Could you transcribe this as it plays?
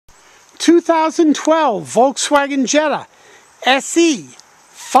2012 Volkswagen Jetta SE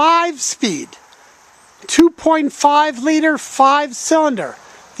 5-speed, 2.5 liter 5-cylinder.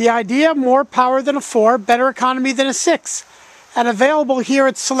 The idea: more power than a 4, better economy than a 6. And available here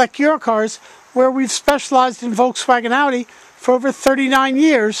at Select Eurocars, where we've specialized in Volkswagen Audi for over 39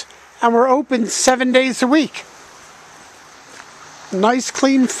 years, and we're open 7 days a week. Nice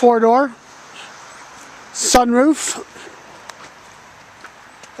clean 4-door, sunroof,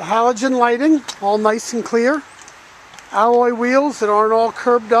 the halogen lighting, all nice and clear, alloy wheels that aren't all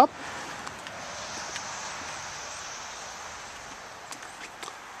curbed up,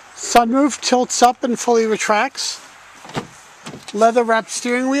 sunroof tilts up and fully retracts, leather wrapped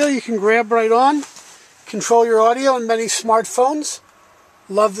steering wheel you can grab right on, control your audio on many smartphones.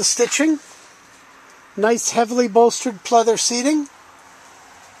 Love the stitching, nice heavily bolstered pleather seating.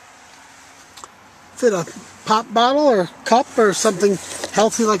 Fit a pop bottle or cup or something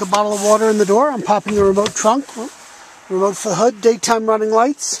healthy like a bottle of water in the door. I'm popping the remote trunk, remote for the hood, daytime running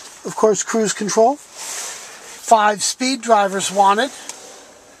lights, of course cruise control. 5-speed, drivers wanted.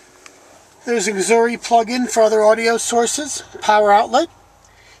 There's an auxiliary plug-in for other audio sources, power outlet,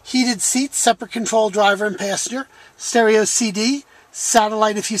 heated seats, separate control driver and passenger, stereo CD,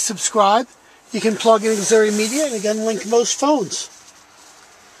 satellite if you subscribe. You can plug in auxiliary media and again link most phones.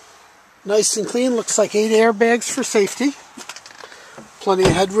 Nice and clean, looks like 8 airbags for safety. Plenty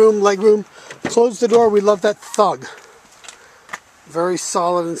of headroom, legroom. Close the door, we love that thug. Very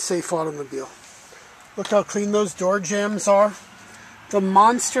solid and safe automobile. Look how clean those door jambs are. The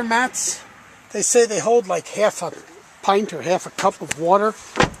monster mats, they say they hold like half a pint or half a cup of water,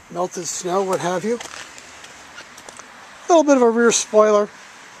 melted snow, what have you. A little bit of a rear spoiler.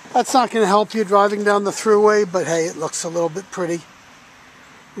 That's not going to help you driving down the thruway, but hey, it looks a little bit pretty.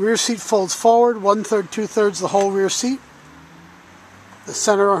 Rear seat folds forward, 1/3, 2/3 the whole rear seat. The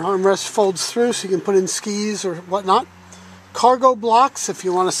center armrest folds through so you can put in skis or whatnot. Cargo blocks if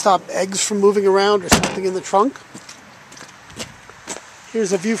you want to stop eggs from moving around or something in the trunk.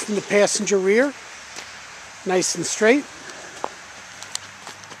 Here's a view from the passenger rear. Nice and straight.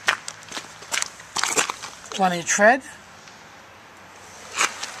 Plenty of tread.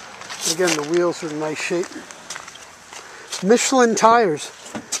 Again, the wheels are in nice shape. Michelin tires.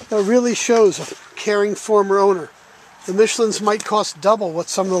 That really shows a caring former owner. The Michelins might cost double what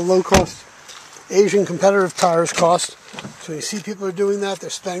some of the low-cost Asian competitive tires cost. So when you see people are doing that, they're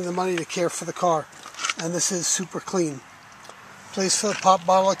spending the money to care for the car. And this is super clean. Place for the pop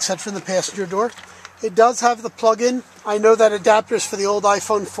bottle except for the passenger door. It does have the plug-in. I know that adapter's for the old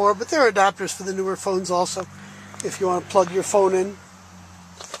iPhone 4, but there are adapters for the newer phones also if you want to plug your phone in.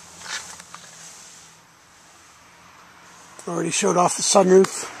 Already showed off the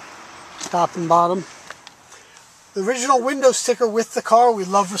sunroof, top and bottom. The original window sticker with the car, we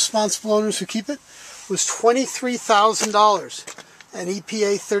love responsible owners who keep it, was $23,000 and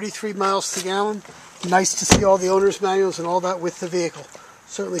EPA 33 miles per gallon. Nice to see all the owner's manuals and all that with the vehicle.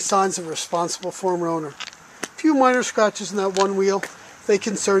 Certainly signs of a responsible former owner. A few minor scratches in that one wheel. If they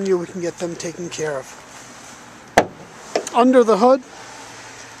concern you, we can get them taken care of. Under the hood,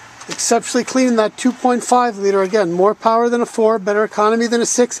 exceptionally clean in that 2.5 liter. Again, more power than a 4, better economy than a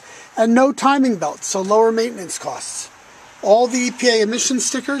 6, and no timing belt, so lower maintenance costs. All the EPA emission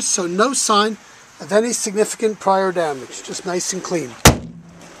stickers, so no sign of any significant prior damage. Just nice and clean.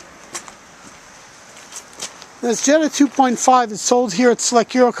 This Jetta 2.5 is sold here at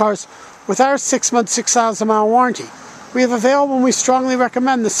Select Eurocars with our 6-month, 6,000-mile warranty. We have available and we strongly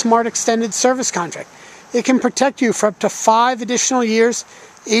recommend the Smart Extended Service Contract. It can protect you for up to 5 additional years,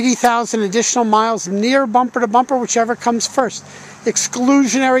 80,000 additional miles, near bumper to bumper, whichever comes first.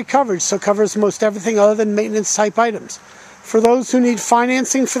 Exclusionary coverage, so covers most everything other than maintenance type items. For those who need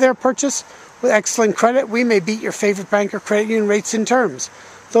financing for their purchase, with excellent credit, we may beat your favorite bank or credit union rates and terms.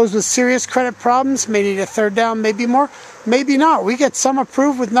 Those with serious credit problems may need a third down, maybe more, maybe not. We get some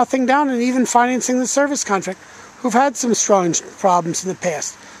approved with nothing down and even financing the service contract who've had some strong problems in the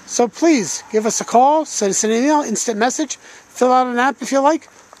past. So please, give us a call, send us an email, instant message, fill out an app if you like.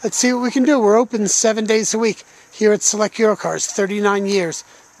 Let's see what we can do. We're open 7 days a week here at Select Eurocars, 39 years,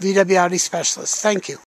 VW Audi specialist. Thank you.